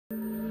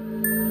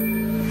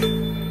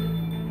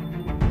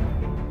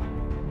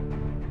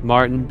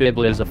Martin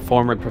Bibla is a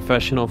former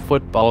professional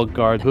football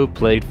guard who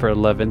played for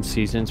 11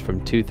 seasons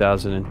from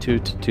 2002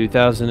 to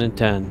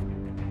 2010.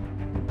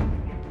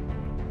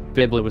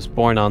 Bibla was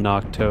born on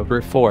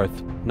October 4,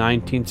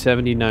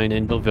 1979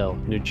 in Belleville,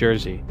 New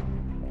Jersey.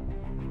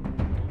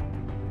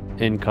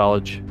 In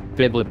college,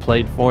 Bibla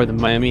played for the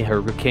Miami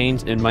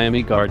Hurricanes in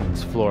Miami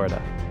Gardens,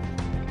 Florida.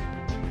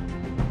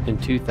 In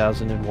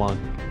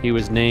 2001, he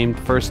was named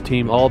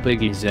first-team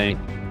All-Big East.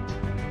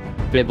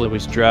 Bibla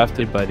was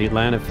drafted by the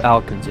Atlanta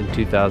Falcons in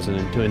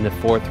 2002 in the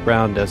 4th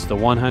round as the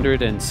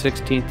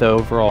 116th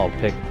overall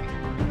pick.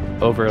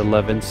 Over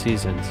 11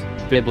 seasons,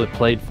 Bibla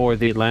played for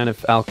the Atlanta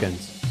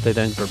Falcons, the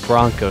Denver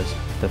Broncos,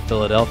 the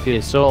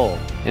Philadelphia Soul,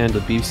 and the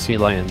BC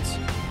Lions.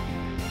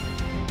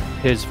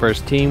 His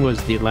first team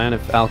was the Atlanta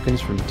Falcons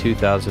from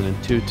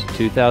 2002 to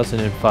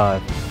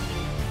 2005.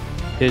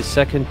 His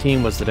second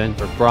team was the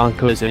Denver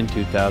Broncos in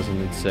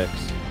 2006.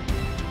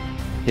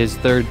 His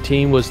third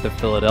team was the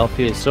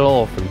Philadelphia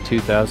Soul from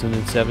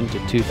 2007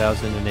 to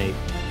 2008.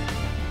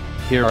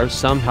 Here are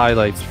some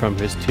highlights from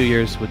his 2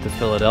 years with the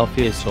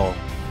Philadelphia Soul.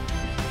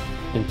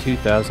 In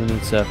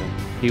 2007,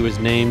 he was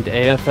named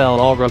A.F.L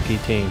All-Rookie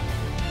Team.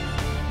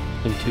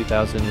 In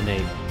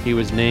 2008, he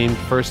was named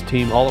First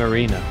Team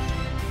All-Arena.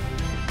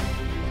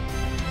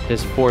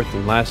 His fourth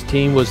and last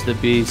team was the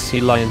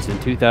BC Lions in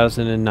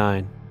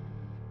 2009.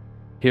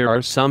 Here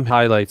are some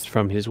highlights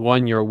from his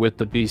 1 year with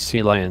the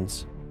BC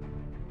Lions.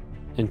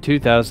 In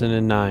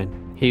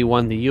 2009, he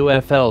won the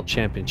A.F.L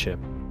championship.